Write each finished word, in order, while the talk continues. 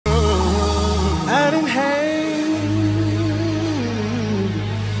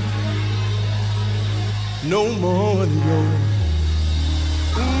no money, yo.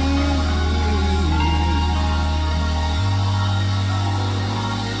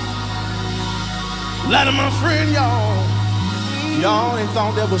 A lot of my friends, y'all ain't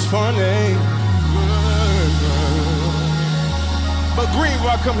thought that was funny. But Greenville,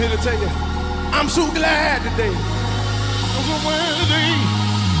 I come here to tell you, I'm so glad today.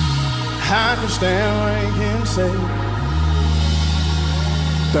 I can stand right here and say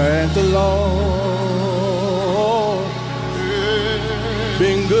that the Lord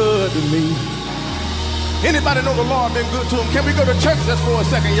been good to me. Anybody know the Lord been good to him? Can we go to church just for a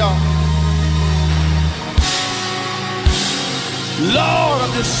second, y'all? Lord,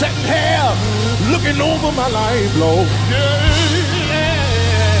 I'm just sitting here looking over my life, Lord.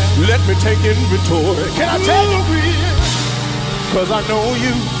 Let me take inventory. Can I tell you? Cause I know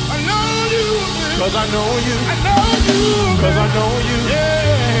you. I know you. Cause I know you. I know you. Cause I know you.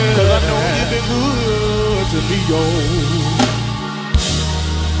 Yeah. Cause I know you've been good to me, yo.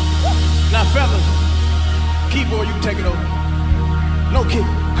 Now, fellas, keyboard, you can take it over. No kid.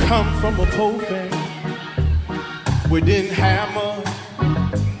 Come from a poor family. We didn't have much,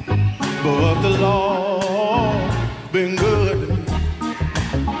 but the Lord been good to me.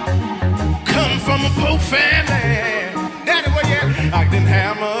 Come from a poor family. Daddy, where you at? I didn't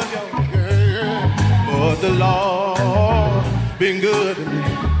have much, but the Lord been good to me.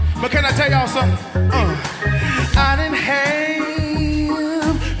 But can I tell y'all something? I didn't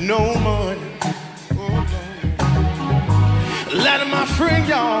have no money. A lot of my friends,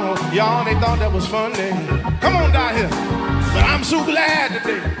 y'all, they thought that was funny. Come on down here. But I'm so glad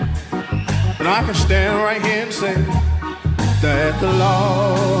today that I can stand right here and say that the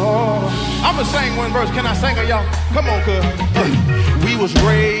Lord. I'm gonna sing one verse. Can I sing it, y'all? Come on, cuz. We was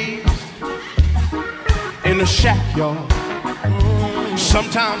raised in the shack, y'all.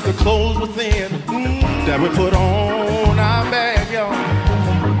 Sometimes the clothes were thin that we put on our back, y'all.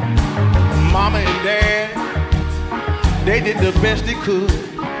 Mama and Dad, they did the best they could.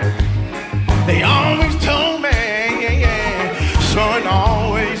 They always told me, son,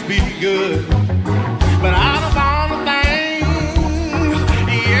 always be good. But out of all the things,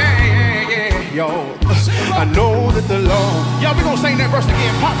 yo, I know that the Lord. Y'all, we gonna sing that verse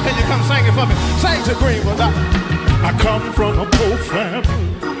again. Pops, can you come sing it for me? Sing to Greenville. I come from a poor family.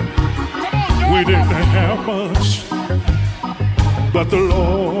 We didn't have much, but the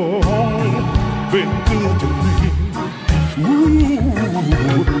Lord been good to me.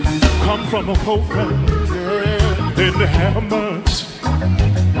 Ooh, come from a poor family, didn't have much,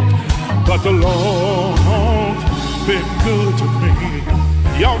 but the Lord been good to me.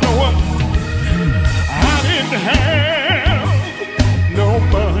 Y'all know what? I didn't have no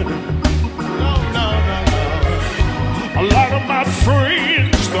money. No. A lot of my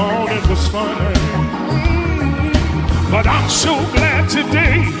friends thought it was funny, but I'm so glad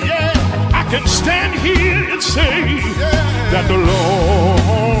today. I can stand here and say that the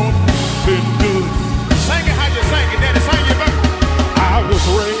Lord been good. Sing it how you sing it, Daddy. Sing it back. I was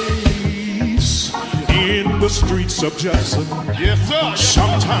raised in the streets of Jackson. Yes, sir.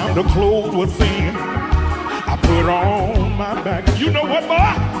 Sometimes the clothes were thin. I put on my back. You know what,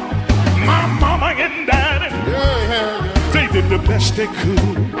 boy? My mama and daddy, they did the best they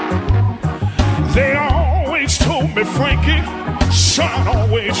could. They always told me, Frankie, son,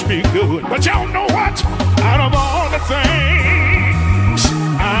 always be good. But y'all know what? Out of all the things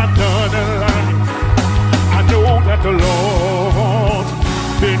I've done in life, I know that the Lord's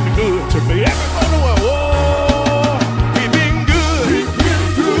been good to me. Everybody, whoa, he been good. He's been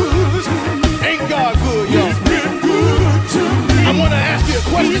good to me. Ain't God good, y'all? He's been good to me. I want to ask you a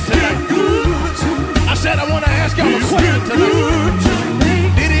question tonight. I said I want to ask y'all a question tonight.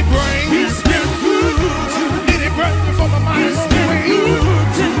 Did he bring? He's been good to me. Did he bring me from the mind?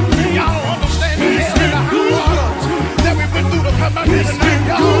 Y'all don't understand the hell and the hot water that we've been through to come out here tonight,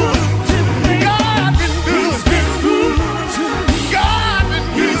 y'all. God been good. God been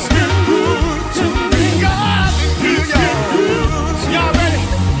good. God been good, y'all. Y'all ready?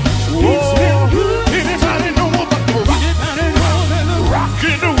 Whoa. Anybody know about the rock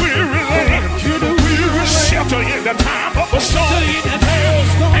in the weary land? Shelter in the time of a storm.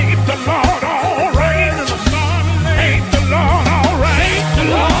 Ain't the Lord all right? Ain't the Lord all right?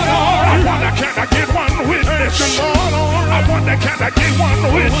 I wonder, can I get one witness? I wonder, can I get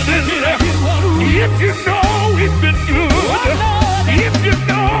one witness? If you know it's been good, if you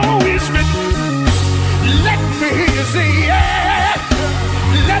know it's been good, let me hear you say yeah.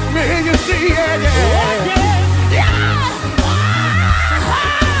 Let me hear you say yeah.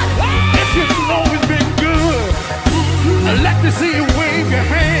 If you know it's been good, let me see you wave your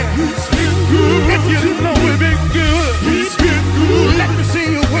hand. If you know it's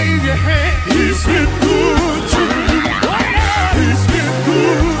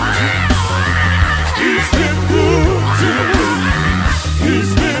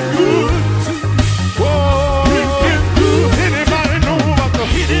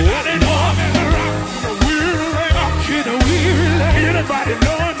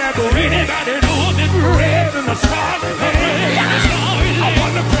Everybody